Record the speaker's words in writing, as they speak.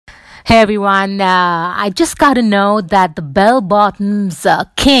Hey everyone, I just got to know that the bell bottoms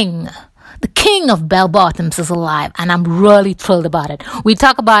king, the king of bell bottoms is alive, and I'm really thrilled about it. We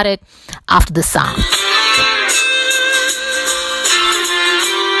talk about it after the song.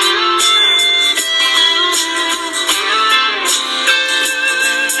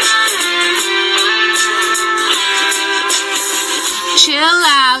 Chill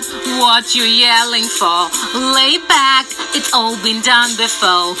out, what you're yelling for. Lay back, it's all been done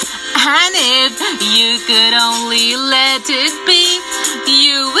before. And if you could only let it be,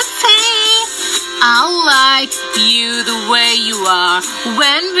 you would see I like you the way you are.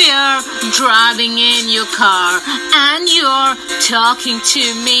 When we're driving in your car and you're talking to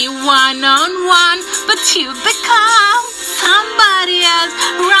me one-on-one, but you become somebody else,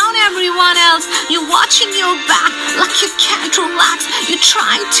 around everyone else. You're watching your back like you can't relax. You're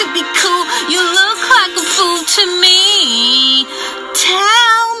trying to be cool. You look like a fool to me.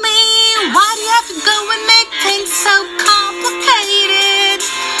 Tell me, why do you have to go and make things so complicated?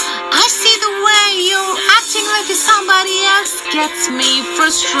 I see the way you're acting like you're somebody else gets me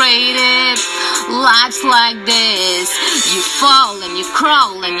frustrated. Life's like this. You fall and you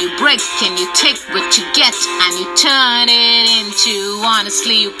crawl and you break and you take what you get and you turn it into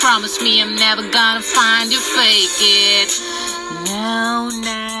honestly, you promised me I'm never gonna find you, fake it. No.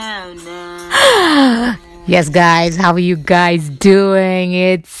 Yes, guys, how are you guys doing?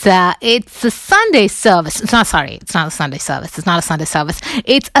 It's a Sunday service. It's not a Sunday service.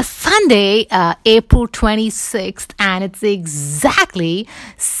 It's a Sunday, April 26th, and it's exactly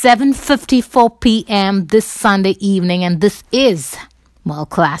 7:54 p.m. this Sunday evening, and this is Mel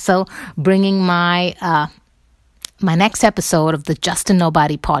Classo bringing my next episode of the Just a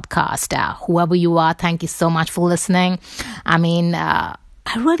Nobody podcast. Whoever you are, thank you so much for listening. I mean,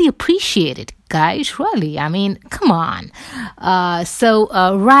 I really appreciate it, guys. Really. I mean, come on.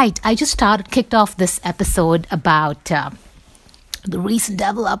 Right. I just kicked off this episode about the recent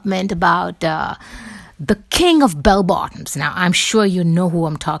development about the king of bell bottoms. Now, I'm sure you know who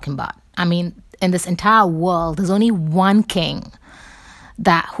I'm talking about. I mean, in this entire world, there's only one king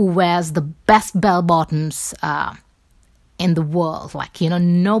who wears the best bell bottoms in the world.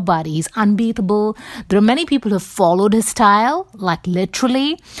 Nobody. He's unbeatable. There are many people who have followed his style,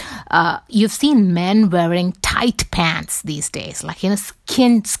 literally. You've seen men wearing tight pants these days,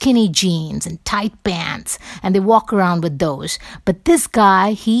 skinny jeans and tight pants, and they walk around with those. But this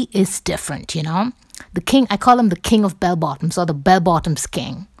guy, he is different, The king, I call him the king of bell bottoms, or the bell bottoms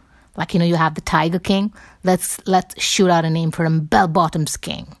king. You have the Tiger King. Let's shoot out a name for him, bell bottoms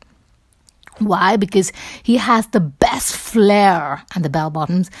king. Why? Because he has the best flair on the bell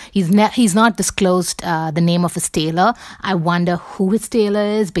bottoms. He's not disclosed the name of his tailor. I wonder who his tailor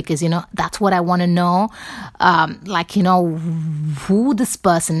is, because that's what I want to know. Who this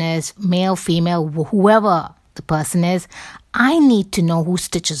person is, male, female, whoever the person is. I need to know who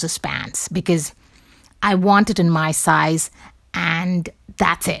stitches his pants, because I want it in my size, and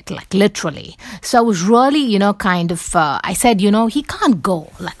that's it, literally. So I was really, I said, he can't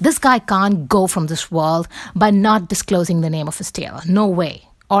go. This guy can't go from this world by not disclosing the name of his tailor. No way.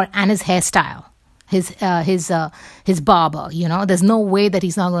 And his hairstyle, his barber, There's no way that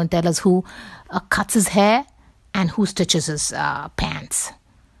he's not going to tell us who cuts his hair and who stitches his pants.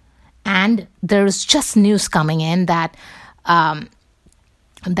 And there is just news coming in that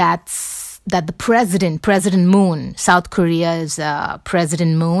the President Moon, South Korea's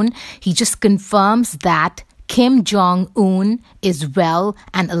President Moon, he just confirms that Kim Jong-un is well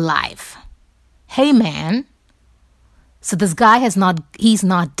and alive. Hey, man. So this guy he's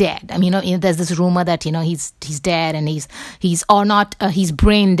not dead. I mean, there's this rumor that, he's dead, and he's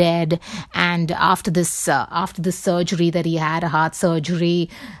brain dead. And after this surgery that he had, a heart surgery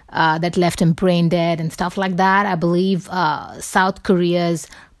that left him brain dead and stuff like that, I believe South Korea's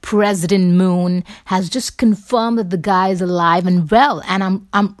President Moon has just confirmed that the guy is alive and well, and I'm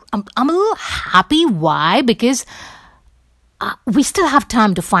a little happy. Why? Because we still have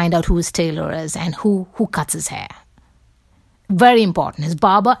time to find out who his tailor is and who cuts his hair. Very important. His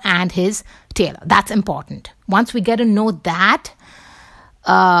barber and his tailor. That's important. Once we get to know that,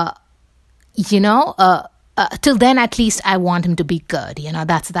 till then, at least I want him to be good.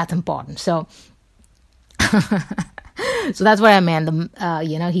 That's important. So. So that's what I meant.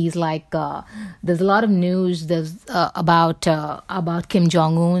 He's there's a lot of news. There's about Kim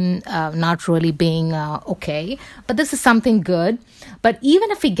Jong-un not really being okay. But this is something good. But even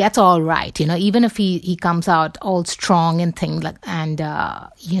if he gets all right, even if he comes out all strong and things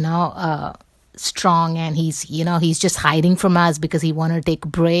strong, and he's just hiding from us because he wanted to take a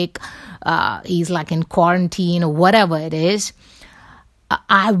break. He's in quarantine or whatever it is.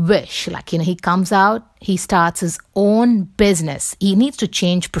 I wish, he comes out, he starts his own business. He needs to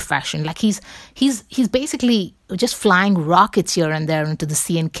change profession. He's basically just flying rockets here and there into the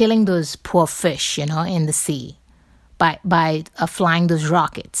sea and killing those poor fish, in the sea by flying those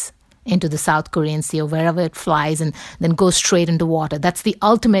rockets into the South Korean Sea or wherever it flies and then goes straight into water. That's the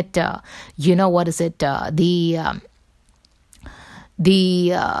ultimate, the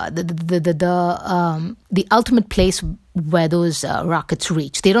ultimate place where those rockets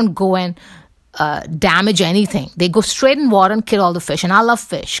reach. They don't go and damage anything. They go straight in water and kill all the fish. And I love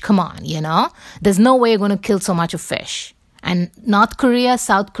fish. Come on, There's no way you're going to kill so much of fish. And North Korea,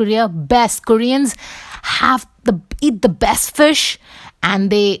 South Korea, best. Koreans eat the best fish,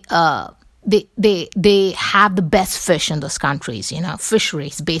 and they have the best fish in those countries.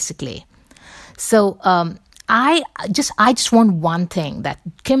 Fisheries basically. So I just want one thing, that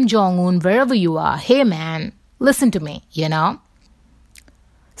Kim Jong-un, wherever you are, hey man, listen to me,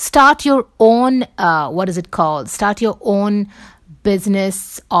 Start your own, Start your own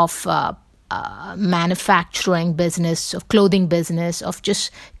business of manufacturing business, of clothing business, of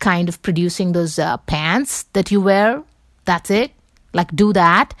just kind of producing those pants that you wear. That's it. Do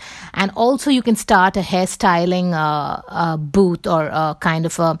that. And also you can start a hairstyling booth or a kind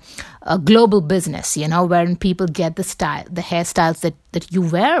of a global business, wherein people get the hairstyles that you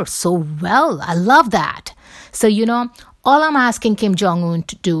wear so well. I love that. So, all I'm asking Kim Jong-un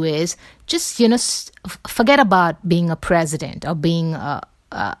to do is just, forget about being a president or being a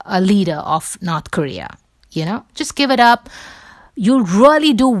leader of North Korea. Just give it up. You'll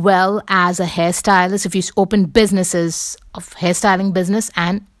really do well as a hairstylist if you open businesses of hairstyling business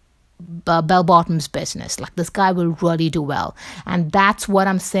and bell-bottoms business. This guy will really do well. And that's what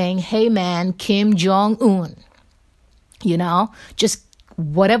I'm saying. Hey man, Kim Jong-un, just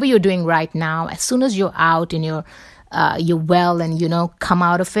whatever you're doing right now, as soon as you're out and you're well and, come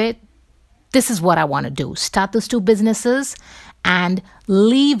out of it, this is what I want to do. Start those two businesses and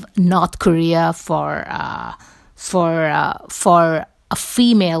leave North Korea for a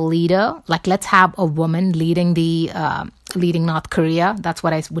female leader. Let's have a woman leading leading North Korea. That's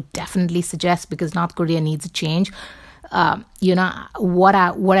what I would definitely suggest, because North Korea needs a change. What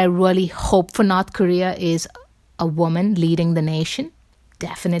I really hope for North Korea is a woman leading the nation.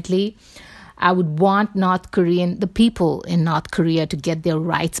 Definitely. I would want the people in North Korea to get their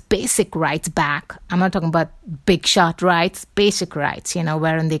rights, basic rights back. I'm not talking about big shot rights, basic rights,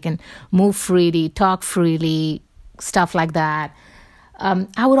 wherein they can move freely, talk freely, stuff like that.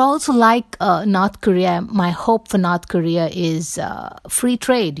 I would also like North Korea. My hope for North Korea is free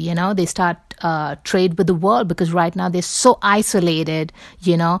trade. They start trade with the world, because right now they're so isolated.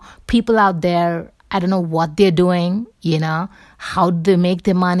 People out there, I don't know what they're doing. How do they make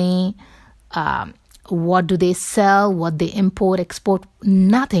their money? What do they sell? What they import, export?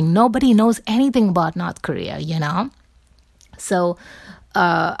 Nothing. Nobody knows anything about North Korea. So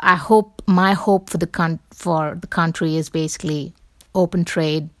my hope for the country is basically open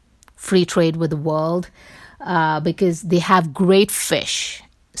trade, free trade with the world, because they have great fish.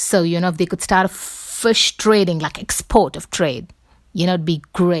 So, if they could start a fish trading, export of trade, it'd be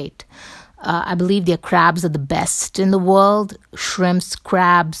great. I believe their crabs are the best in the world. Shrimps,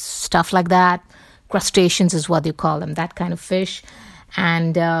 crabs, stuff like that. Crustaceans is what they call them, that kind of fish.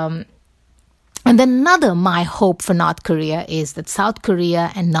 And then my hope for North Korea is that South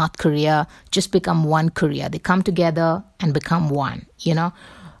Korea and North Korea just become one Korea. They come together and become one,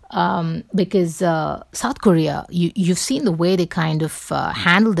 because South Korea, you've seen the way they kind of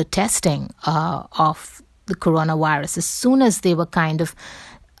handle the testing of the coronavirus. As soon as they were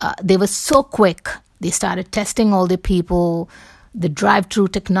they were so quick. They started testing all the people, the drive-through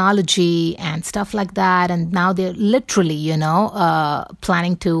technology and stuff like that. And now they're literally,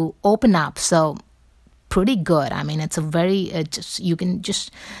 planning to open up. So pretty good. I mean, it's a very, I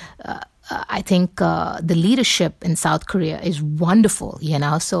think the leadership in South Korea is wonderful,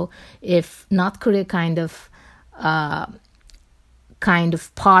 So if North Korea kind of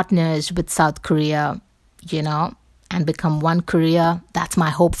partners with South Korea, and become one Korea. That's my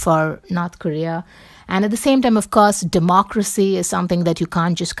hope for North Korea. And at the same time, of course, democracy is something that you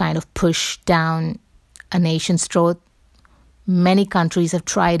can't just kind of push down a nation's throat. Many countries have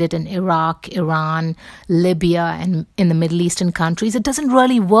tried it in Iraq, Iran, Libya, and in the Middle Eastern countries. It doesn't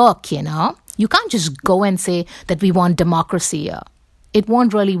really work, You can't just go and say that we want democracy here. It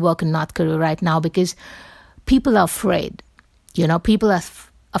won't really work in North Korea right now, because people are afraid. People are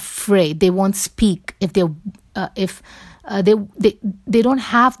afraid. They won't speak if they don't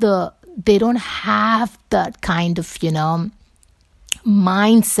have that kind of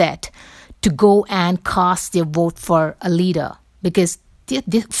mindset to go and cast their vote for a leader, because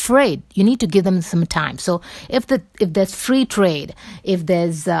they're afraid. You need to give them some time. So if there's free trade, if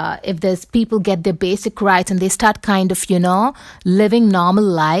there's people get their basic rights and they start kind of, living normal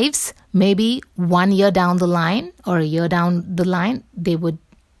lives, maybe 1 year down the line or a year down the line, they would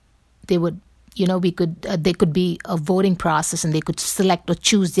there could be a voting process and they could select or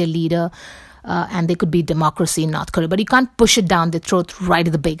choose their leader, and there could be democracy in North Korea. But you can't push it down their throat right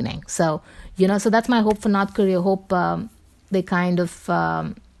at the beginning. So, so that's my hope for North Korea. Hope they kind of,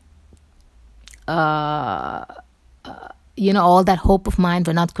 all that hope of mine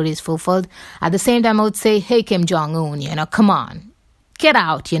for North Korea is fulfilled. At the same time, I would say, hey, Kim Jong-un, come on. Get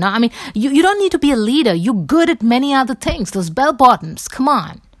out, I mean, you don't need to be a leader. You're good at many other things. Those bell bottoms, come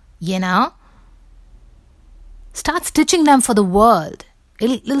on, Start stitching them for the world.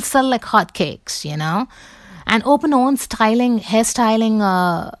 It'll sell like hotcakes, and open own hairstyling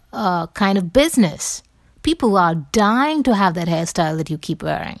kind of business. People are dying to have that hairstyle that you keep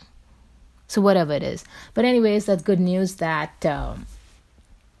wearing. So whatever it is. But anyways, that's good news that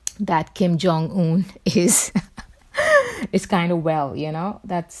Kim Jong-un is is kind of well,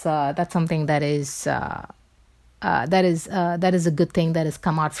 That's something that is that is a good thing that has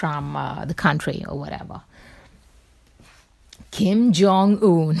come out from the country or whatever. Kim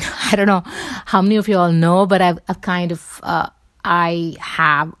Jong-un. I don't know how many of you all know, but I've kind of, I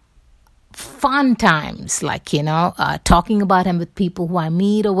have fun times, like, talking about him with people who I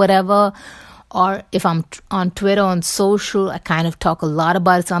meet or whatever. Or if I'm on Twitter, on social, I kind of talk a lot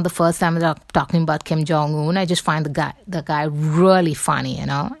about it. It's not the first time I'm talking about Kim Jong-un. I just find the guy really funny,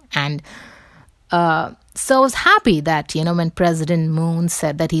 And so I was happy that, when President Moon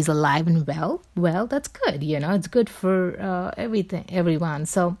said that he's alive and well, that's good, It's good for everyone.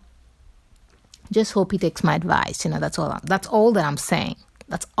 So just hope he takes my advice, That's all that I'm saying.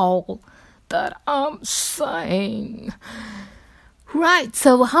 That's all that I'm saying. Right,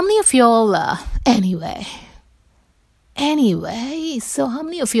 so how many of y'all, anyway, so how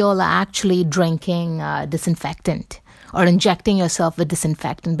many of y'all are actually drinking disinfectant or injecting yourself with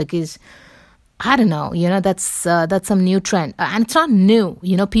disinfectant? Because, I don't know, that's some new trend. And it's not new,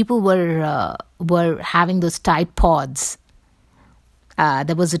 people were having those Tide Pods.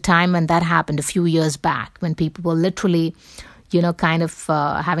 There was a time when that happened a few years back when people were literally, kind of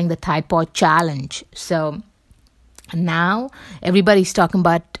having the Tide Pod challenge. So now everybody's talking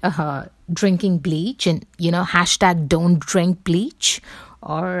about drinking bleach and, hashtag don't drink bleach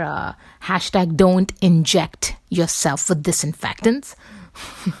or hashtag don't inject yourself with disinfectants.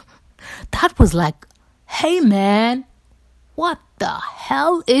 That was like, hey man, what the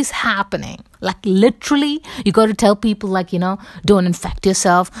hell is happening? Like literally, you got to tell people like, don't infect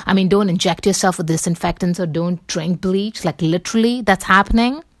yourself. I mean, don't inject yourself with disinfectants or don't drink bleach. Like literally, that's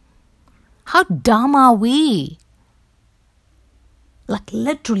happening. How dumb are we? Like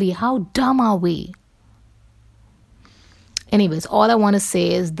literally, how dumb are we? Anyways, all I want to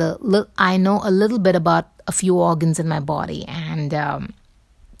say is I know a little bit about a few organs in my body, and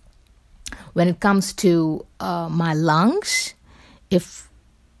when it comes to my lungs, if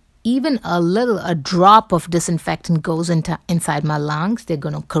even a drop of disinfectant goes inside my lungs, they're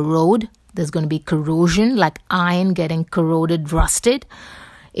going to corrode. There's going to be corrosion, like iron getting corroded, rusted.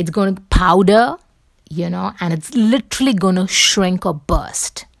 It's going to powder, and it's literally going to shrink or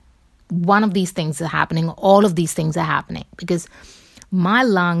burst. One of these things are happening. All of these things are happening because my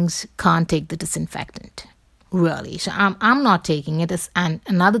lungs can't take the disinfectant, really. So I'm not taking it. And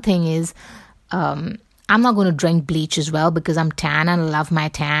another thing is, I'm not going to drink bleach as well because I'm tan and I love my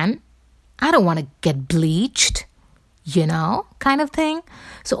tan. I don't want to get bleached, kind of thing.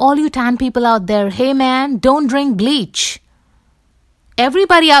 So all you tan people out there, hey man, don't drink bleach.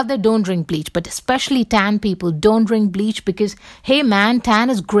 Everybody out there, don't drink bleach, but especially tan people, don't drink bleach because, hey man, tan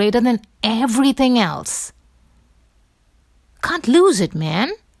is greater than everything else. Can't lose it,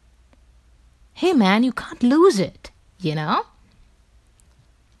 man. Hey man, you can't lose it,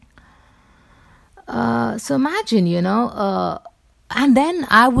 So imagine, and then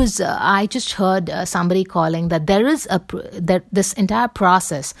I just heard somebody calling that there is that this entire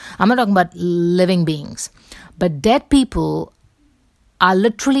process. I'm not talking about living beings, but dead people are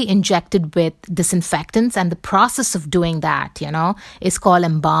literally injected with disinfectants, and the process of doing that, is called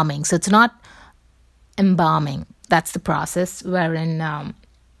embalming. So it's not embalming. That's the process wherein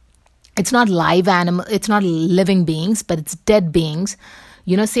it's not live animal, it's not living beings, but it's dead beings.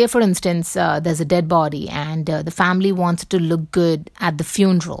 Say for instance, there's a dead body and the family wants it to look good at the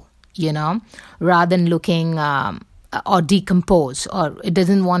funeral, rather than looking or decompose, or it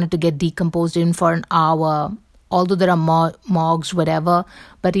doesn't want it to get decomposed even for an hour, although there are morgues, whatever.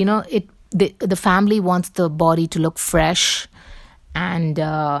 But, the family wants the body to look fresh and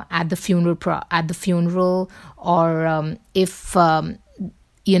at the funeral, or if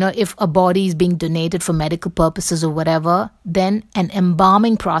a body is being donated for medical purposes or whatever, then an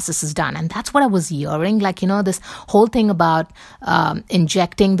embalming process is done. And that's what I was hearing. This whole thing about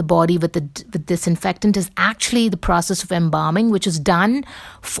injecting the body with disinfectant is actually the process of embalming, which is done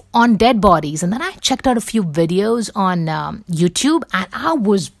on dead bodies. And then I checked out a few videos on YouTube, and I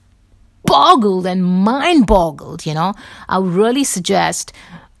was boggled and mind boggled. I would really suggest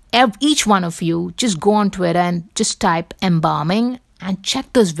each one of you just go on Twitter and just type embalming and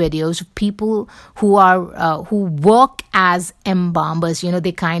check those videos of people who work as embalmers.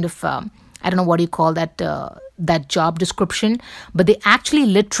 They kind of I don't know what you call that job description, but they actually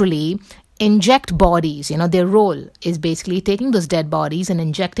literally inject bodies. Their role is basically taking those dead bodies and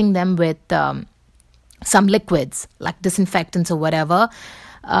injecting them with some liquids like disinfectants or whatever.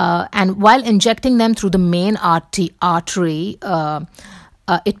 And while injecting them through the main artery,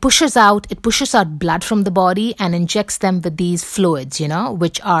 it pushes out blood from the body and injects them with these fluids,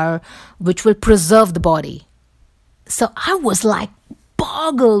 which will preserve the body. So I was like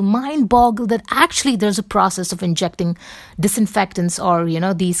mind boggled that actually there's a process of injecting disinfectants or,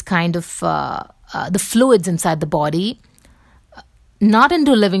 these kind of the fluids inside the body, not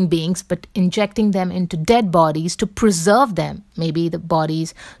into living beings, but injecting them into dead bodies to preserve them. Maybe the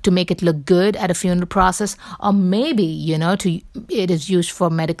bodies to make it look good at a funeral process, or maybe, it is used for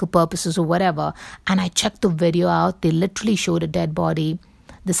medical purposes or whatever. And I checked the video out. They literally showed a dead body.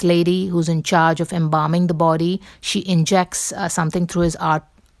 This lady who's in charge of embalming the body, she injects something through his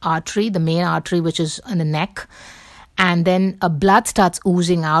artery, the main artery, which is in the neck. And then blood starts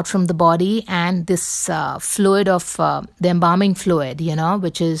oozing out from the body, and this fluid of the embalming fluid,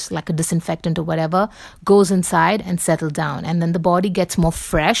 which is like a disinfectant or whatever, goes inside and settles down. And then the body gets more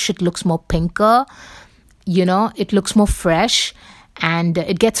fresh. It looks more pinker, it looks more fresh, and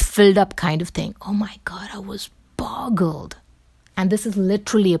it gets filled up kind of thing. Oh my God, I was boggled. And this is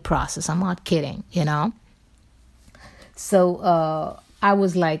literally a process. I'm not kidding, So I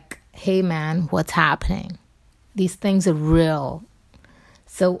was like, hey man, what's happening? These things are real.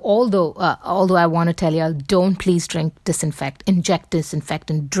 So although I want to tell you, don't please inject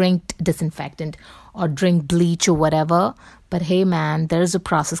disinfectant, drink disinfectant, or drink bleach or whatever. But hey man, there is a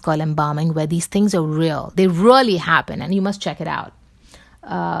process called embalming where these things are real. They really happen, and you must check it out.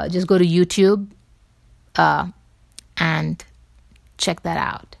 Just go to YouTube and check that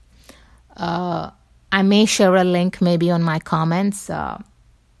out. I may share a link maybe on my comments.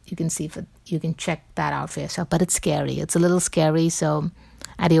 You can see you can check that out for yourself. But it's scary. It's a little scary, so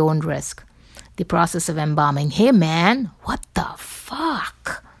at your own risk. The process of embalming. Hey, man, what the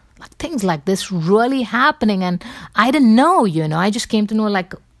fuck? Like, things like this really happening, and I didn't know, I just came to know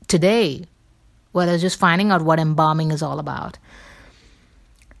like today. Well, I was just finding out what embalming is all about.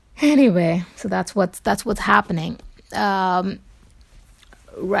 Anyway, so that's what's happening.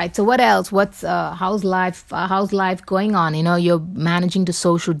 Right. So what else? How's life going on? You're managing to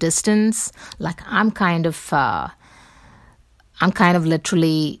social distance. Like I'm kind of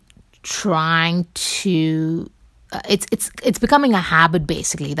literally trying to. It's becoming a habit.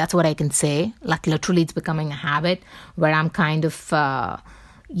 Basically, that's what I can say. Like literally, it's becoming a habit where I'm kind of,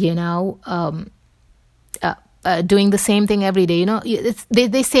 doing the same thing every day.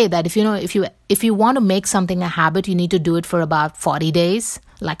 They say that if you want to make something a habit, you need to do it for about 40 days.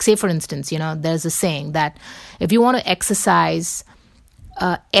 Like say for instance, there's a saying that if you want to exercise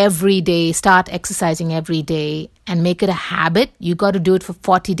every day, start exercising every day and make it a habit, you got to do it for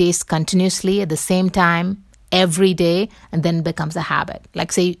 40 days continuously at the same time every day, and then it becomes a habit.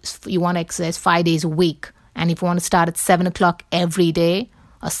 Like say you want to exercise 5 days a week, and if you want to start at 7 o'clock every day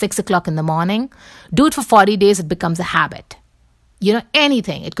or 6 o'clock in the morning, do it for 40 days, it becomes a habit.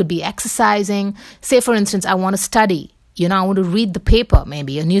 Anything. It could be exercising. Say, for instance, I want to study. I want to read the paper,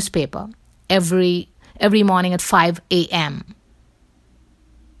 maybe a newspaper, every morning at 5 a.m.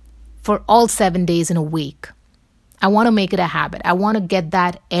 for all 7 days in a week. I want to make it a habit. I want to get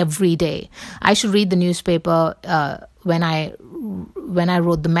that every day. I should read the newspaper when I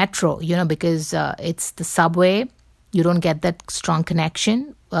rode the metro, because it's the subway. You don't get that strong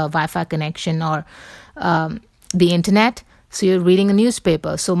connection, Wi-Fi connection, or the internet. So you're reading a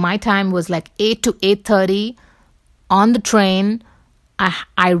newspaper. So my time was like 8 to 8:30 on the train.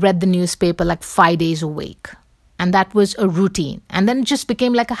 I read the newspaper like 5 days a week. And that was a routine. And then it just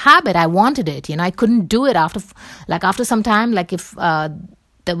became like a habit. I wanted it. I couldn't do it after some time. Like if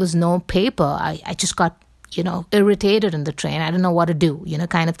there was no paper, I just got, irritated in the train. I didn't know what to do,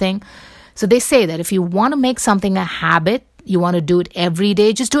 kind of thing. So they say that if you want to make something a habit, you want to do it every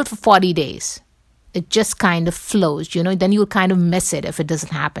day, just do it for 40 days. It just kind of flows, then you'll kind of miss it if it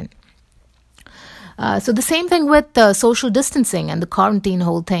doesn't happen. So the same thing with social distancing and the quarantine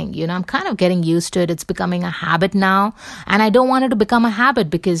whole thing. I'm kind of getting used to it. It's becoming a habit now. And I don't want it to become a habit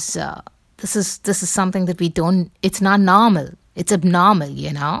because this is something that it's not normal. It's abnormal,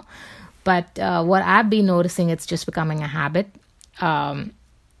 But what I've been noticing, it's just becoming a habit. And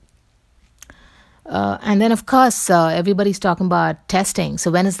then, of course, everybody's talking about testing.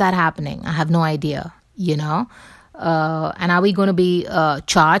 So when is that happening? I have no idea, and are we going to be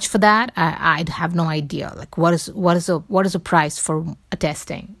charged for that? I'd have no idea. Like, what is the price for a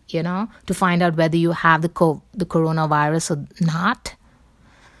testing? To find out whether you have the coronavirus or not.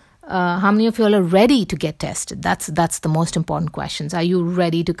 How many of you all are ready to get tested? That's the most important questions. Are you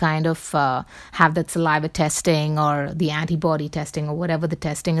ready to kind of have that saliva testing or the antibody testing or whatever the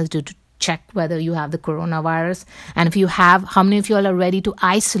testing is to check whether you have the coronavirus? And if you have, how many of you all are ready to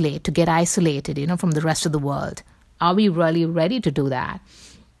get isolated, from the rest of the world? Are we really ready to do that?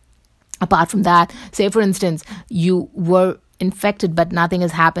 Apart from that, say for instance, you were infected but nothing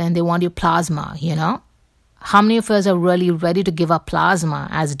has happened and they want your plasma, How many of us are really ready to give up plasma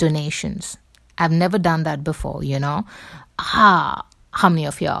as donations? I've never done that before, How many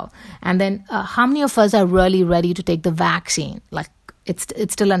of y'all? And then how many of us are really ready to take the vaccine? Like, it's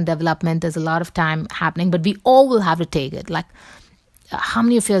still in development. There's a lot of time happening, but we all will have to take it. Like, how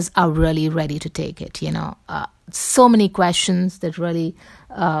many of us are really ready to take it? So many questions that really,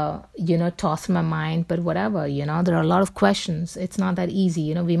 toss my mind. But whatever, there are a lot of questions. It's not that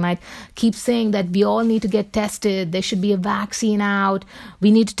easy. We might keep saying that we all need to get tested. There should be a vaccine out.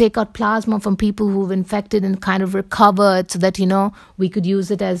 We need to take out plasma from people who've infected and kind of recovered so that, we could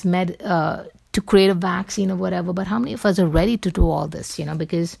use it as to create a vaccine or whatever. But how many of us are ready to do all this,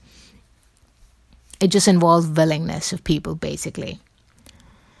 because it just involves willingness of people, basically.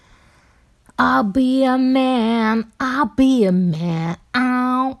 I'll be a man, I'll be a man,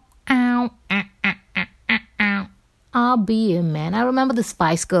 ow, ow, ow, ow, ow, ow, ow. I'll be a man. I remember the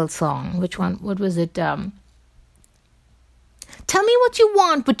Spice Girls song. Which one? What was it? Tell me what you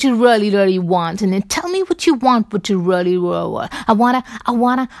want, what you really, really want. And then tell me what you want, what you really, really want. I wanna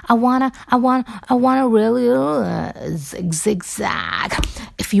really zigzag.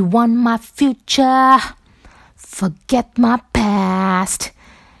 If you want my future, forget my past.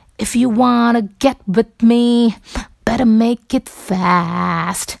 If you wanna get with me, better make it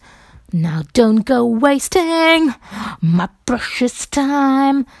fast. Now don't go wasting my precious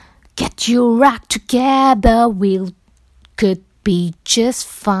time. Get your act together, could be just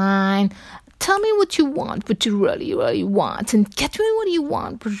fine. Tell me what you want, what you really, really want. And get me what you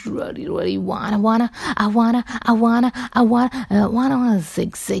want, what you really, really want. I wanna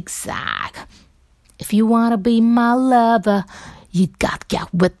zigzag. If you wanna be my lover, you got to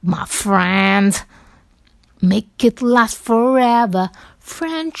get with my friends. Make it last forever.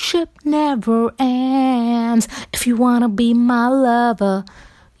 Friendship never ends. If you want to be my lover,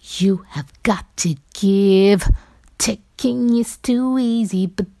 you have got to give. Taking is too easy,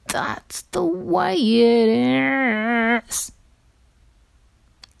 but that's the way it is.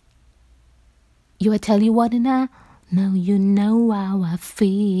 I tell you what, now you know how I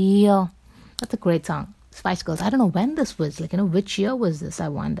feel. That's a great song. Spice Girls. I don't know when this was. Which year was this? I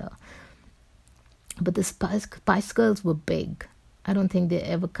wonder. But the Spice Girls were big. I don't think they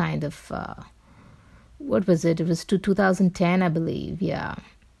ever kind of. What was it? It was 2010, I believe. Yeah.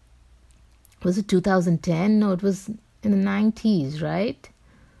 Was it 2010? No, it was in the 90s, right?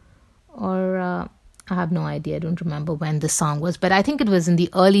 Or I have no idea. I don't remember when the song was, but I think it was in the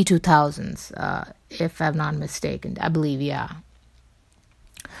early 2000s, if I'm not mistaken. I believe, yeah.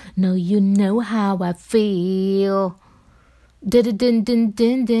 No, you know how I feel.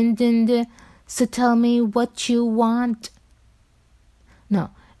 Din. So tell me what you want. No,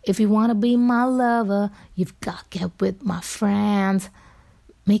 if you want to be my lover, you've got to get with my friends.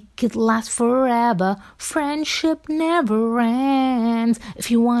 Make it last forever. Friendship never ends. If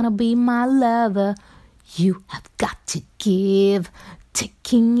you want to be my lover, you have got to give.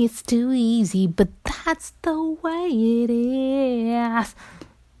 Taking is too easy, but that's the way it is.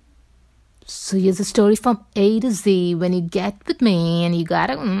 So here's a story from A to Z. When you get with me and you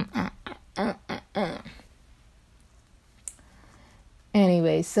gotta...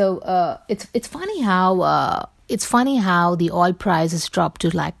 Anyway, so it's funny how the oil prices dropped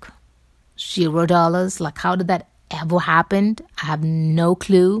to like $0. Like, how did that ever happen? I have no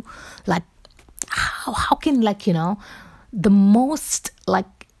clue. Like, how can, like, the most,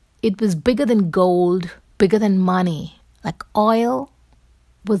 like, it was bigger than gold, bigger than money. Like, oil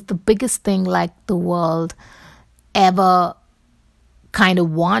was the biggest thing, like, the world ever kind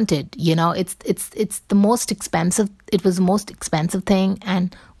of wanted. It's the most expensive. It was the most expensive thing,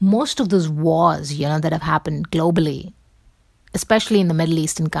 and most of those wars, that have happened globally, especially in the Middle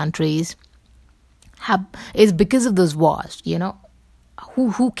Eastern countries, is because of those wars.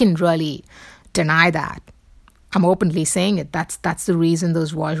 Who can really deny that? I'm openly saying it. That's the reason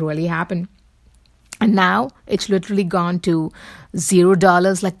those wars really happen. And now it's literally gone to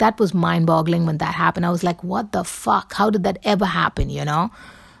 $0. Like, that was mind-boggling when that happened. I was like, what the fuck? How did that ever happen,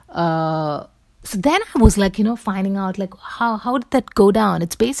 So then I was like, finding out, like, how did that go down?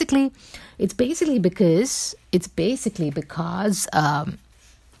 It's basically because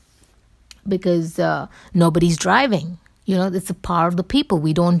nobody's driving. It's the power of the people.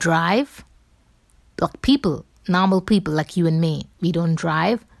 We don't drive. Like, people, normal people like you and me, we don't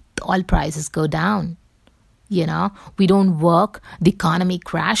drive. The oil prices go down. We don't work, the economy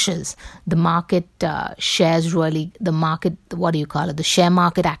crashes. The market shares really, the market, what do you call it? The share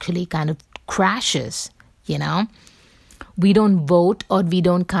market actually kind of crashes. We don't vote, or we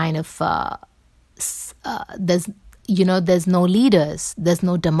don't kind of, there's no leaders, there's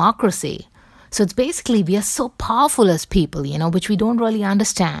no democracy. So it's basically, we are so powerful as people, which we don't really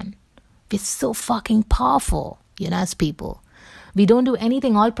understand. We're so fucking powerful, as people. We don't do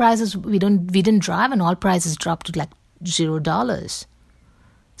anything. Oil prices, we didn't drive, and oil prices dropped to like $0.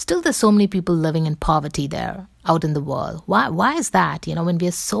 Still, there's so many people living in poverty there, out in the world. Why is that? When we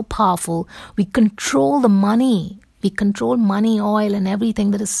are so powerful, we control the money. We control money, oil, and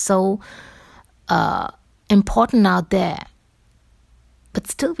everything that is so important out there. But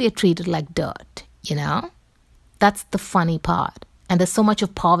still, we are treated like dirt, That's the funny part. And there's so much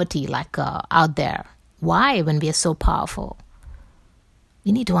of poverty out there. Why, when we are so powerful?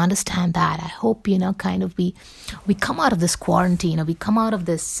 We need to understand that. I hope, kind of we come out of this quarantine, we come out of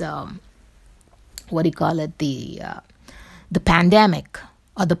this, what do you call it, the pandemic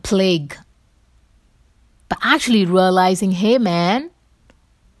or the plague, but actually realizing, hey man,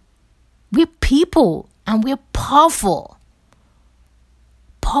 we're people and we're powerful.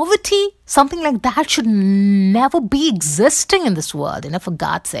 Poverty, something like that should never be existing in this world, for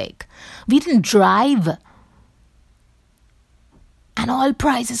God's sake. We didn't drive. And oil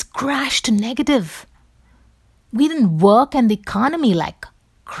prices crashed to negative. We didn't work, and the economy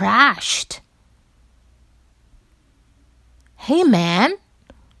crashed. Hey man,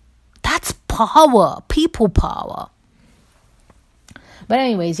 that's power, people power. But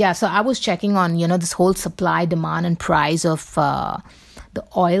anyways, yeah, so I was checking on, this whole supply, demand, and price of the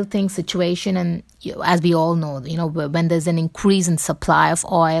oil thing situation. And as we all know, when there's an increase in supply of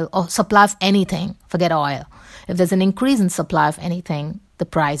oil or supply of anything, forget oil. If there's an increase in supply of anything, the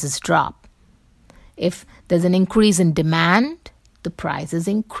prices drop. If there's an increase in demand, the prices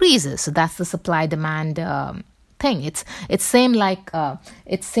increases. So that's the supply-demand thing. It's same like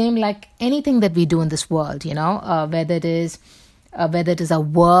anything that we do in this world. Whether it is our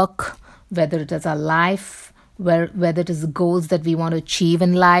work, whether it is our life, whether it is the goals that we want to achieve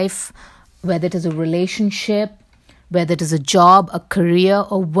in life, whether it is a relationship, whether it is a job, a career,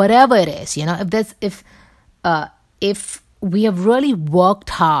 or whatever it is. If we have really worked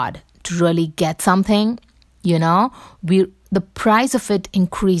hard to really get something, the price of it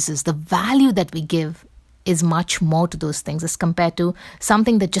increases. The value that we give is much more to those things as compared to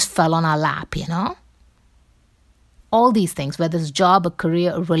something that just fell on our lap, All these things, whether it's job, a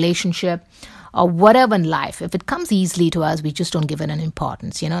career, a relationship, or whatever in life, if it comes easily to us, we just don't give it an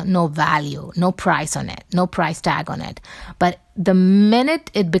importance, no value, no price on it, no price tag on it. But the minute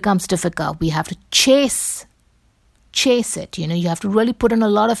it becomes difficult, we have to chase it, you have to really put in a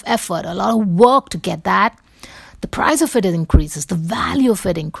lot of effort, a lot of work to get that. The price of it increases, the value of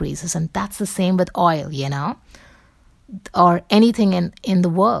it increases, and that's the same with oil, or anything in the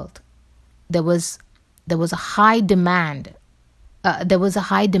world. There was a high demand. There was a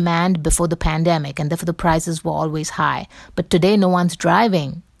high demand before the pandemic, and therefore the prices were always high. But today, no one's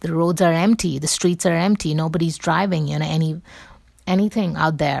driving. The roads are empty. The streets are empty. Nobody's driving, anything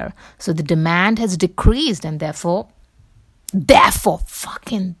out there. So the demand has decreased, and therefore,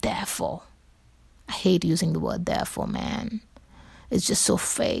 I hate using the word therefore, man. It's just so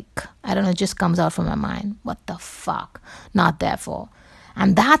fake. I don't know, it just comes out from my mind. What the fuck? Not therefore.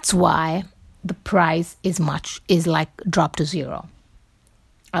 And that's why the price is dropped to zero.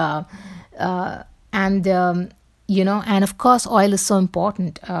 And of course, oil is so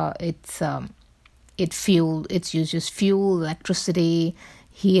important. It's used as fuel, electricity,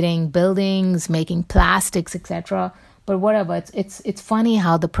 heating buildings, making plastics, etc. But whatever, it's funny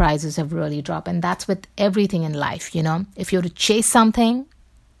how the prices have really dropped. And that's with everything in life, If you're to chase something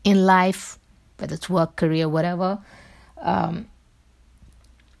in life, whether it's work, career, whatever,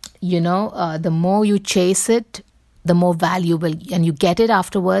 the more you chase it, the more valuable, and you get it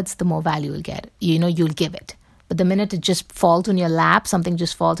afterwards, the more value you'll get. You'll give it. But the minute it just falls on your lap, something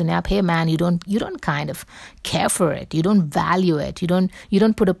just falls on your lap, hey man, you don't kind of care for it. You don't value it. You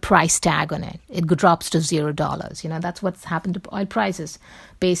don't put a price tag on it. It drops to $0. That's what's happened to oil prices,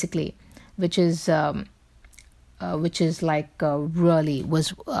 basically, which is like really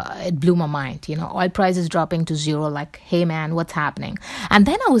was it blew my mind. Oil prices dropping to zero, like, hey man, what's happening? And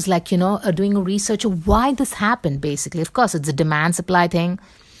then I was like, doing a research of why this happened. Basically, of course, it's a demand supply thing,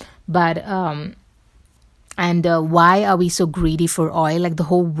 but and why are we so greedy for oil? Like the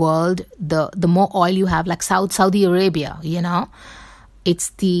whole world, the more oil you have, like Saudi Arabia,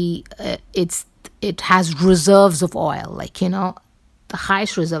 it has reserves of oil, like the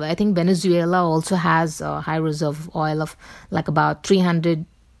highest reserve. I think Venezuela also has a high reserve of oil of like about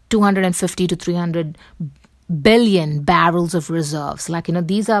 250 to 300 billion barrels of reserves. Like,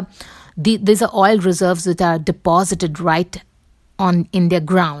 these are oil reserves that are deposited right in their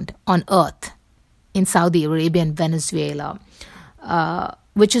ground on earth in Saudi Arabia and Venezuela,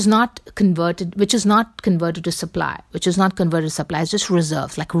 which is not converted to supply. It's just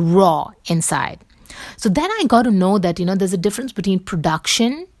reserves, like raw inside. So then I got to know that, there's a difference between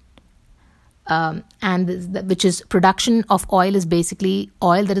production which is production of oil is basically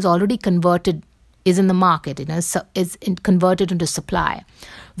oil that is already converted, is in the market, is converted into supply.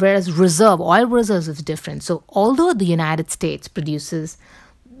 Whereas oil reserves is different. So although the United States produces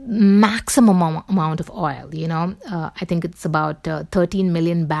maximum amount of oil, I think it's about 13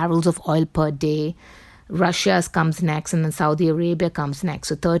 million barrels of oil per day. Russia comes next, and then Saudi Arabia comes next.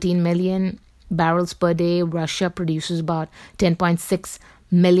 So 13 million barrels per day. Russia produces about 10.6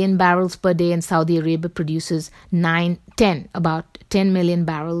 million barrels per day, and Saudi Arabia produces about 10 million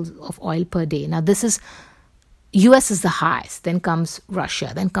barrels of oil per day. Now this is, US is the highest, then comes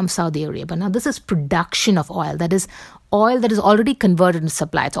Russia, then comes Saudi Arabia. Now this is production of oil, that is oil that is already converted into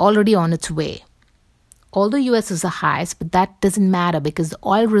supply. It's already on its way. Although US is the highest, but that doesn't matter because the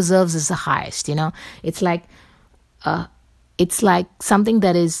oil reserves is the highest. It's like something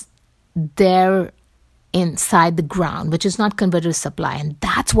that is there inside the ground, which is not converted to supply, and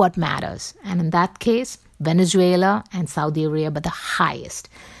that's what matters. And in that case, Venezuela and Saudi Arabia are the highest.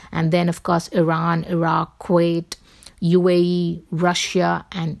 And then, of course, Iran, Iraq, Kuwait, UAE, Russia,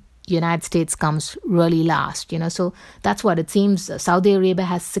 and United States comes really last. So that's what it seems. Saudi Arabia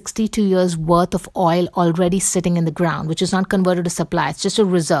has 62 years worth of oil already sitting in the ground, which is not converted to supply. It's just a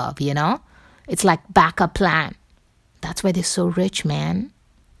reserve, It's like backup plan. That's why they're so rich, man.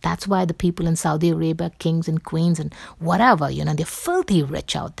 That's why the people in Saudi Arabia, kings and queens and whatever, they're filthy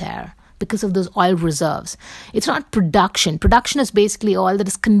rich out there because of those oil reserves. It's not production. Production is basically oil that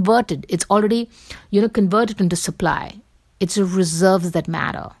is converted. It's already, converted into supply. It's the reserves that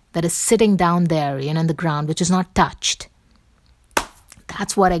matter, that is sitting down there, in the ground, which is not touched.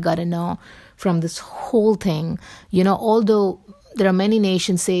 That's what I got to know from this whole thing. Although there are many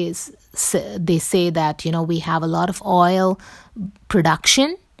nations they say that, we have a lot of oil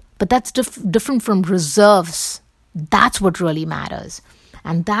production, but that's different from reserves. That's what really matters.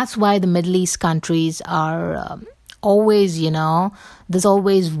 And that's why the Middle East countries are always, there's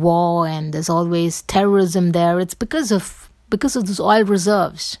always war and there's always terrorism there. It's because of those oil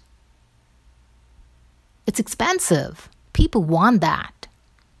reserves. It's expensive. People want that.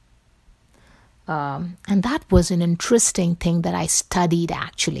 And that was an interesting thing that I studied,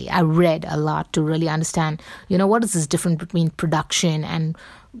 actually. I read a lot to really understand, what is this difference between production and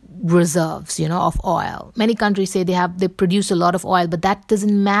reserves, of oil. Many countries say they produce a lot of oil, but that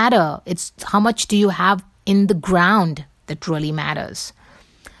doesn't matter. It's how much do you have in the ground that really matters.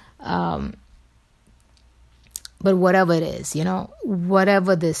 But whatever it is,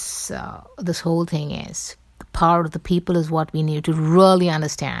 whatever this whole thing is, the power of the people is what we need to really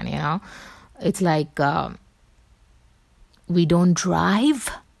understand, It's like we don't drive.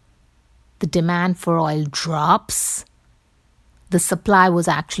 The demand for oil drops. The supply was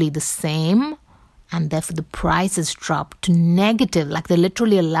actually the same. And therefore the prices drop to negative. Like they're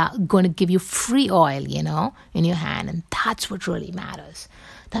literally going to give you free oil, in your hand. And that's what really matters.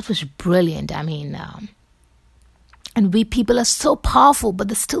 That was brilliant. I mean, and we people are so powerful, but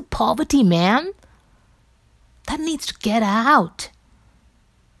there's still poverty, man. That needs to get out.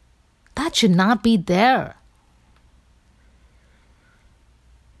 That should not be there.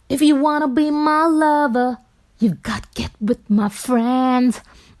 If you want to be my lover, you got to get with my friends.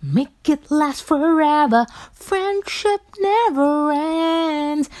 Make it last forever. Friendship never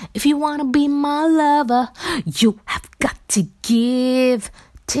ends. If you want to be my lover, you have got to give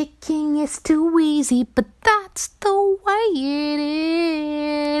Taking is too easy, but that's the way it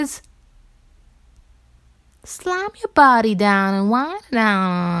is. Slam your body down and wind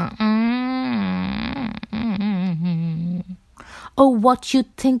down. Oh, what you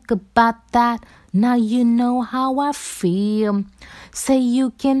think about that? Now you know how I feel. Say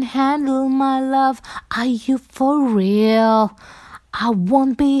you can handle my love. Are you for real? I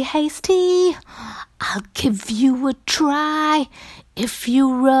won't be hasty. I'll give you a try. If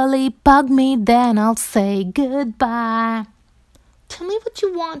you really bug me, then I'll say goodbye. Tell me what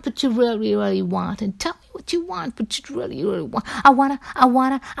you want, what you really, really want. And tell me what you want, what you really, really want. I wanna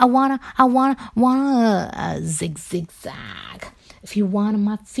zigzag. If you want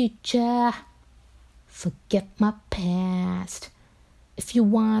my future, forget my past. If you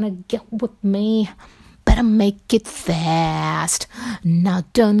wanna get with me, better make it fast. Now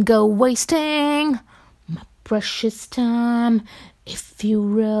don't go wasting my precious time. If you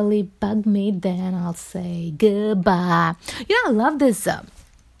really bug me, then I'll say goodbye. I love this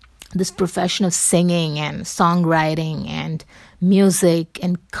profession of singing and songwriting and music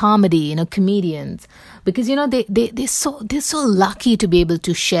and comedy, comedians, because they're so lucky to be able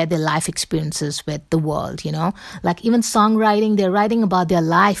to share their life experiences with the world. Like even songwriting, they're writing about their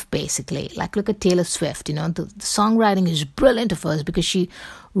life basically. Like look at Taylor Swift. The songwriting is brilliant of hers because she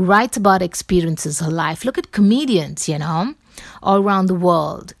writes about experiences, her life. Look at comedians, all around the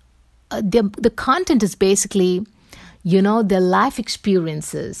world. The content is basically, their life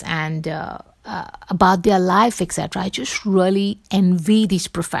experiences and about their life, etc. I just really envy these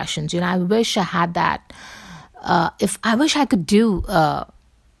professions. I wish I had that. I wish I could do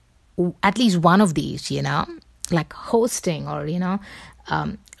at least one of these, like hosting or,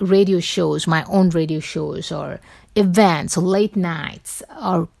 radio shows, my own radio shows or events or late nights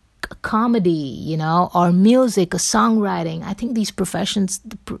or comedy, or music or songwriting. I think these professions,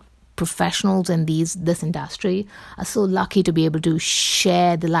 professionals in this industry are so lucky to be able to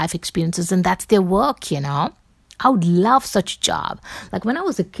share the life experiences, and that's their work. I would love such a job. Like when I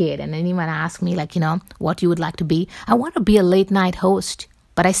was a kid and anyone asked me what you would like to be, I want to be a late night host,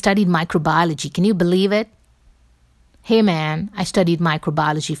 but I studied microbiology. Can you believe it? Hey man, I studied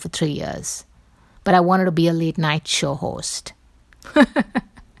microbiology for 3 years, but I wanted to be a late night show host.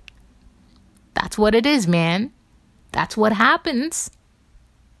 That's what it is, man. That's what happens.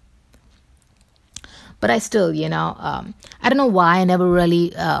 But I still, I don't know why I never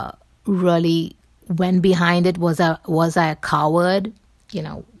really went behind it. Was I a coward?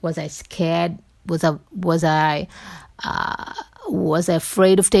 Was I scared? Was I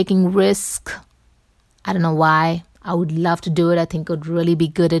afraid of taking risk? I don't know why. I would love to do it. I think I would really be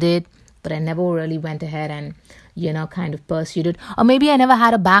good at it. But I never really went ahead and, kind of pursued it. Or maybe I never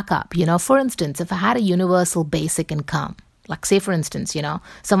had a backup. For instance, if I had a universal basic income, like say for instance,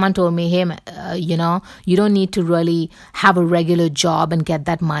 someone told me, hey, you don't need to really have a regular job and get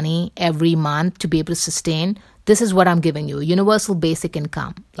that money every month to be able to sustain. This is what I'm giving you, universal basic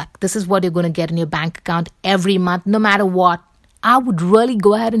income. Like this is what you're going to get in your bank account every month, no matter what. I would really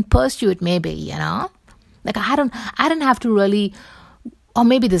go ahead and pursue it maybe, Like I don't have to really, or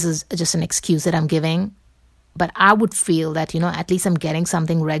maybe this is just an excuse that I'm giving, but I would feel that, at least I'm getting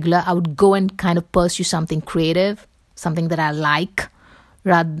something regular. I would go and kind of pursue something creative, something that I like.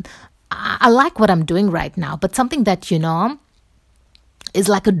 I like what I'm doing right now, but something that, is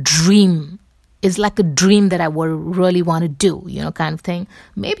like a dream. Is like a dream that I would really want to do, kind of thing.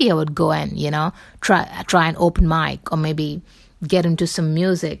 Maybe I would go and, try an open mic or maybe get into some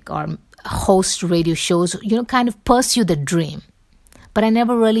music or host radio shows, kind of pursue the dream. But I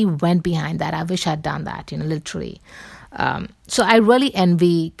never really went behind that. I wish I'd done that, literally. So I really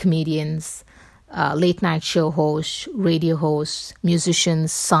envy comedians, late night show hosts, radio hosts,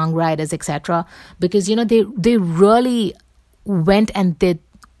 musicians, songwriters, etc. Because, they really went and did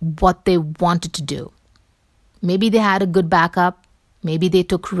what they wanted to do. Maybe they had a good backup. Maybe they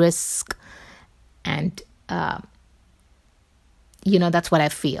took risk. And, that's what I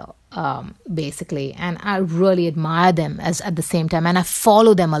feel. Basically, and I really admire them as at the same time, and I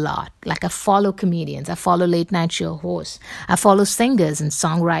follow them a lot. Like I follow comedians, I follow late night show hosts, I follow singers and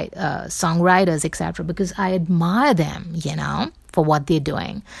songwriters, etc. Because I admire them, for what they're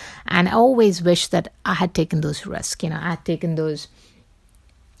doing, and I always wish that I had taken those risks. I had taken those,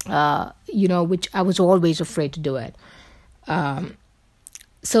 which I was always afraid to do it.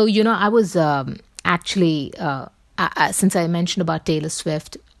 So I was actually, since I mentioned about Taylor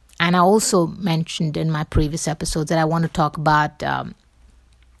Swift. And I also mentioned in my previous episodes that I want to talk about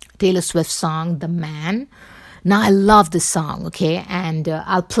Taylor Swift's song, The Man. Now, I love this song, okay? And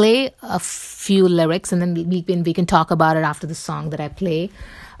I'll play a few lyrics and then we can talk about it after the song that I play.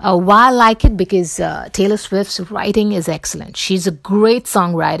 Why I like it? Because Taylor Swift's writing is excellent. She's a great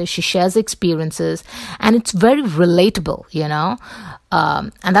songwriter. She shares experiences and it's very relatable,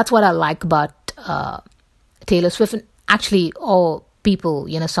 and that's what I like about Taylor Swift. And actually, all people,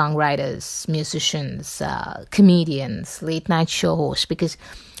 songwriters, musicians, comedians, late night show hosts, because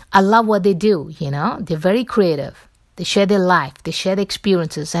I love what they do, They're very creative. They share their life. They share their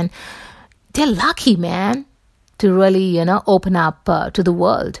experiences. And they're lucky, man, to really, open up to the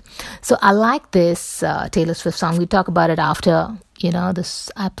world. So I like this Taylor Swift song. We talk about it after,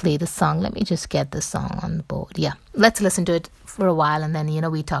 I play the song. Let me just get the song on the board. Yeah, let's listen to it for a while and then,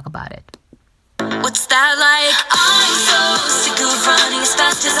 we talk about it. What's that like? I'm so sick of running as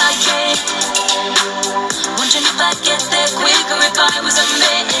fast as I can. Wondering if I'd get there quicker if I was a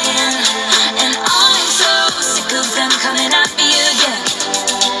man. And I'm so sick of them coming at me again.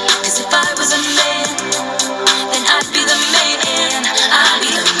 'Cause if I was a man, then I'd be the man. I'd be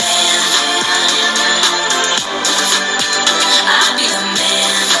the man. I'd be the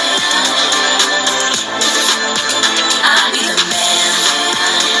man. I'd be the man.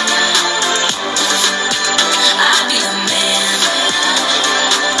 I'd be the man.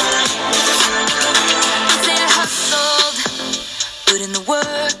 They hustled, put in the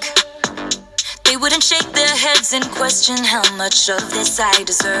work. They wouldn't shake their heads and question how much of this I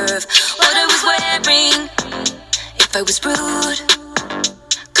deserve. What I was wearing, if I was rude,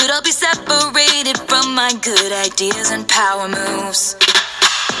 could all be separated from my good ideas and power moves.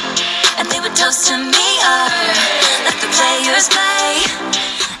 And they would toast to me, like the players play.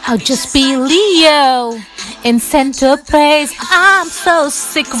 I'll just be Leo in center place. I'm so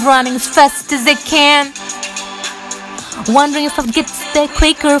sick of running as fast as I can. Wondering if I'd get there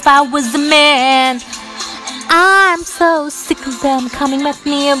quicker if I was a man. I'm so sick of them coming at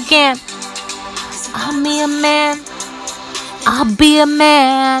me again. I'll be a man. I'll be a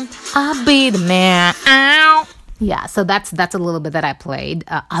man. I'll be the man. Ow. Yeah, so that's a little bit that I played.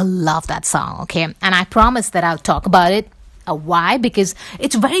 I love that song, okay? And I promise that I'll talk about it. Why? Because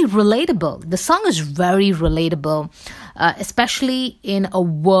it's very relatable. The song is very relatable, especially in a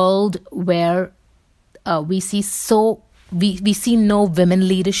world where we see no women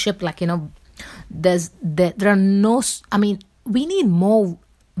leadership. Like, there are no. I mean, we need more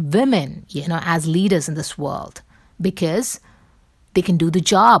women, as leaders in this world because they can do the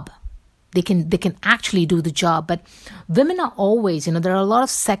job. They can actually do the job. But women are always, there are a lot of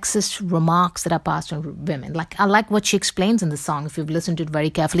sexist remarks that are passed on women. Like, I like what she explains in the song, if you've listened to it very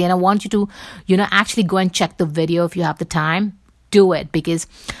carefully. And I want you to, actually go and check the video if you have the time. Do it. Because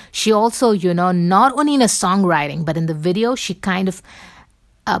she also, not only in her songwriting, but in the video, she kind of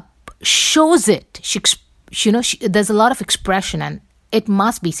shows it. There's a lot of expression and it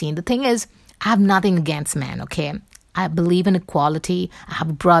must be seen. The thing is, I have nothing against men, okay? I believe in equality. I have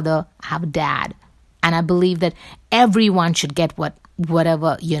a brother. I have a dad. And I believe that everyone should get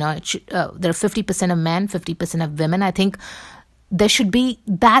whatever, there are 50% of men, 50% of women. I think there should be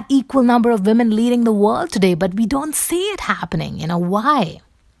that equal number of women leading the world today, but we don't see it happening. Why?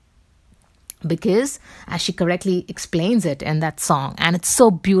 Because, as she correctly explains it in that song, and it's so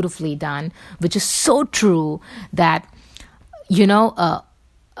beautifully done, which is so true that,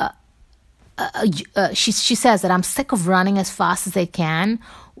 she says that I'm sick of running as fast as I can.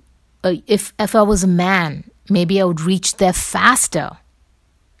 If I was a man, maybe I would reach there faster.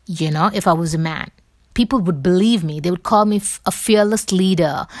 If I was a man, people would believe me. They would call me a fearless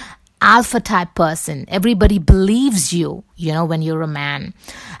leader, alpha type person. Everybody believes you, when you're a man.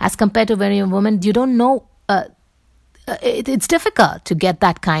 As compared to when you're a woman, you don't know. It's difficult to get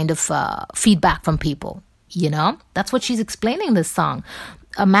that kind of feedback from people. That's what she's explaining in this song.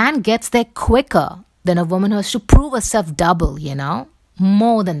 A man gets there quicker than a woman who has to prove herself double,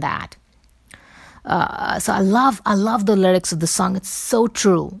 more than that. So I love the lyrics of the song. It's so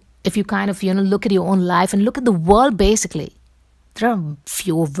true. If you kind of, look at your own life and look at the world, basically, there are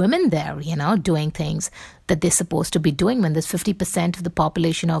fewer women there, doing things that they're supposed to be doing when there's 50% of the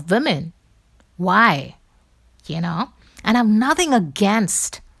population of women. Why? And I'm nothing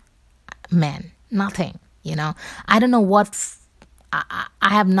against men. Nothing, I don't know what... I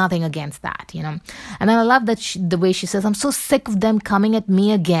have nothing against that, And then I love that the way she says, I'm so sick of them coming at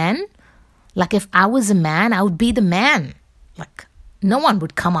me again. Like, if I was a man, I would be the man. Like, no one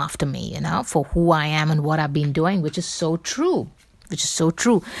would come after me, for who I am and what I've been doing, which is so true.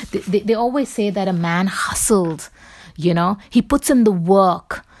 They always say that a man hustled, he puts in the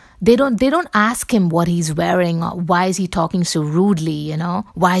work. They don't ask him what he's wearing or why is he talking so rudely,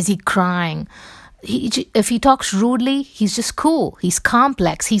 why is he crying. If he talks rudely, he's just cool. He's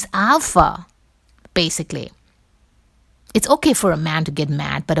complex. He's alpha, basically. It's okay for a man to get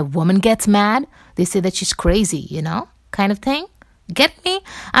mad, but a woman gets mad, they say that she's crazy, kind of thing. Get me?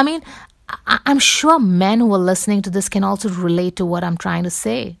 I mean, I'm sure men who are listening to this can also relate to what I'm trying to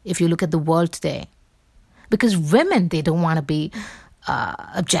say if you look at the world today. Because women, they don't want to be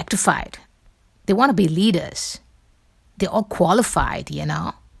objectified. They want to be leaders. They're all qualified,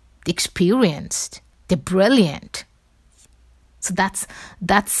 They're experienced. They're brilliant. So that's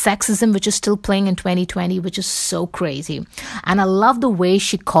sexism, which is still playing in 2020, which is so crazy. And I love the way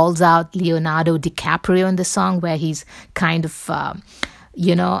she calls out Leonardo DiCaprio in the song, where he's kind of,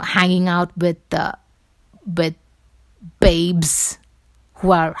 hanging out with babes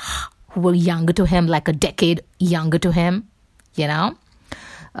who are younger to him, like a decade younger to him,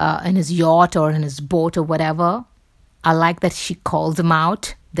 in his yacht or in his boat or whatever. I like that she calls him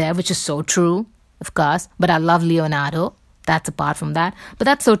out there, which is so true, of course. But I love Leonardo. That's apart from that. But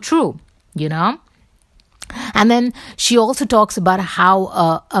that's so true, And then she also talks about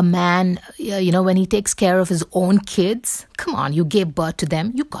how a man, when he takes care of his own kids, come on, you gave birth to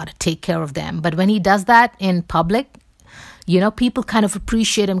them, you got to take care of them. But when he does that in public, people kind of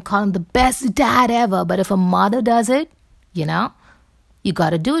appreciate him, call him the best dad ever. But if a mother does it, you got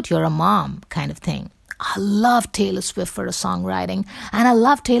to do it. You're a mom kind of thing. I love Taylor Swift for her songwriting, and I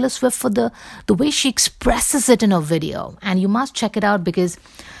love Taylor Swift for the way she expresses it in her video. And you must check it out because,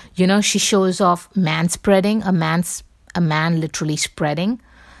 she shows off manspreading, a man literally spreading,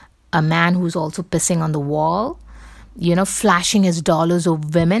 a man who's also pissing on the wall, flashing his dollars over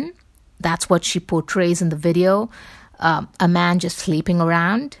women. That's what she portrays in the video. A man just sleeping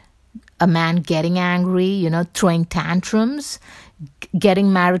around, a man getting angry, throwing tantrums,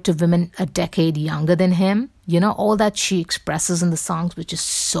 getting married to women a decade younger than him. All that she expresses in the songs, which is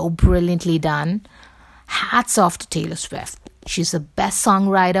so brilliantly done. Hats off to Taylor Swift. She's the best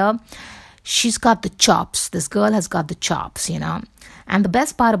songwriter. She's got the chops. This girl has got the chops, And the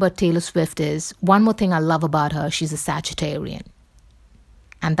best part about Taylor Swift is, one more thing I love about her, she's a Sagittarian.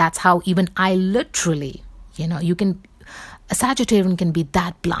 And that's how even I literally, a Sagittarian can be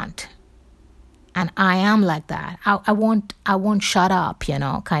that blunt. And I am like that. I won't shut up,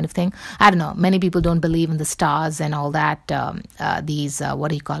 kind of thing. I don't know. Many people don't believe in the stars and all that. These, what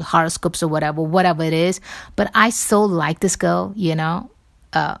do you call, horoscopes or whatever it is. But I so like this girl,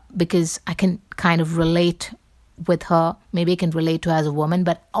 because I can kind of relate with her. Maybe I can relate to her as a woman.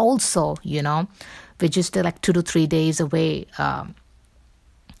 But also, we're just like 2 to 3 days away,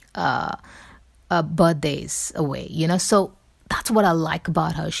 birthdays away, So that's what I like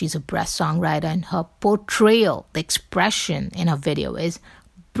about her. She's a breast songwriter, and her portrayal, the expression in her video is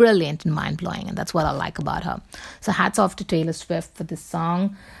brilliant and mind-blowing, and that's what I like about her. So hats off to Taylor Swift for this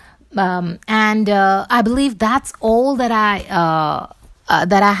song. And I believe that's all that I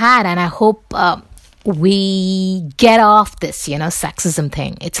had, and I hope we get off this, sexism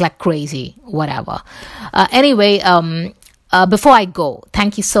thing. It's like crazy, whatever. Anyway, before I go,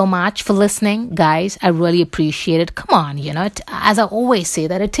 thank you so much for listening, guys. I really appreciate it. Come on, as I always say,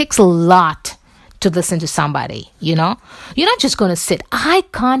 that it takes a lot to listen to somebody, You're not just going to sit. I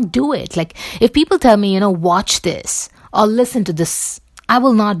can't do it. Like, if people tell me, watch this or listen to this, I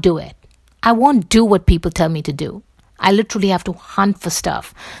will not do it. I won't do what people tell me to do. I literally have to hunt for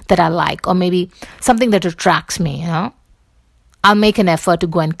stuff that I like, or maybe something that attracts me, I'll make an effort to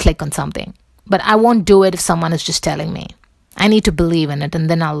go and click on something. But I won't do it if someone is just telling me. I need to believe in it, and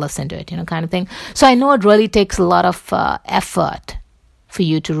then I'll listen to it, kind of thing. So I know it really takes a lot of effort for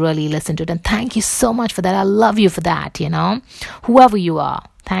you to really listen to it. And thank you so much for that. I love you for that, Whoever you are,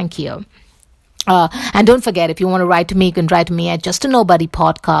 thank you. And don't forget, if you want to write to me, you can write to me at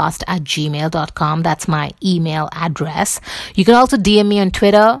justanobodypodcast@gmail.com. That's my email address. You can also DM me on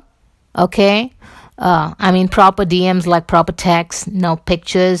Twitter, okay? Proper DMs, like proper text, no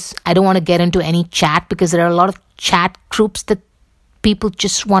pictures. I don't want to get into any chat, because there are a lot of chat groups that people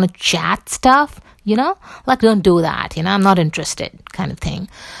just want to chat stuff, like, don't do that, I'm not interested, kind of thing.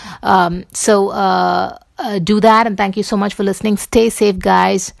 So do that, and thank you so much for listening. Stay safe,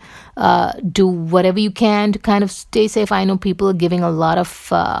 guys. Do whatever you can to kind of stay safe. I know people are giving a lot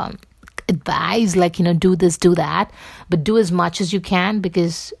of advice, like, do this, do that, but do as much as you can,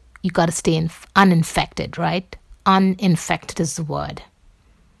 because you got to stay uninfected, right? Uninfected is the word.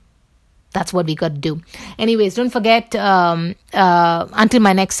 That's what we got to do. Anyways, don't forget, until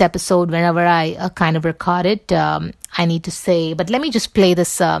my next episode, whenever I kind of record it, I need to say, but let me just play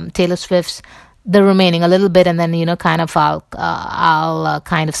this Taylor Swift's the remaining a little bit, and then kind of I'll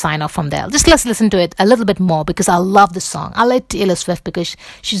kind of sign off from there. Just let's listen to it a little bit more because I love the song. I like Taylor Swift because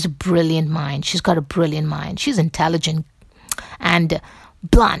she's a brilliant mind. She's got a brilliant mind. She's intelligent and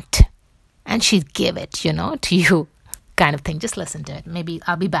blunt, and she'd give it to you, kind of thing. Just listen to it. Maybe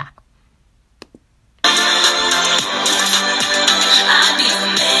I'll be back.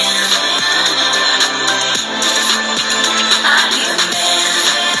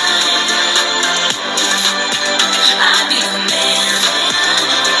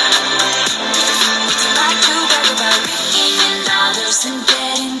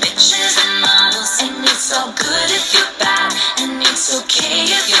 Okay,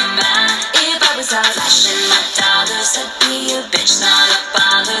 if you're mad, if I was out flashing my dollars, I'd be a bitch, not a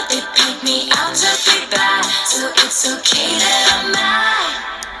bother. They pick me out to be bad, so it's okay that I'm mad.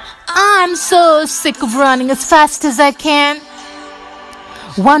 I'm so sick of running as fast as I can,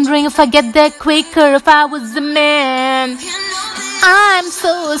 wondering if I get there quicker if I was the man. I'm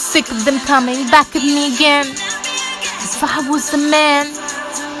so sick of them coming back at me again. If I was the man,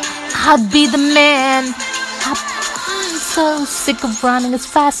 I'd be the man. So sick of running as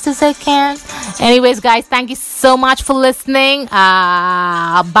fast as I can. Anyways, guys, thank you so much for listening.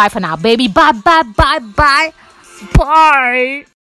 Bye for now, baby. Bye.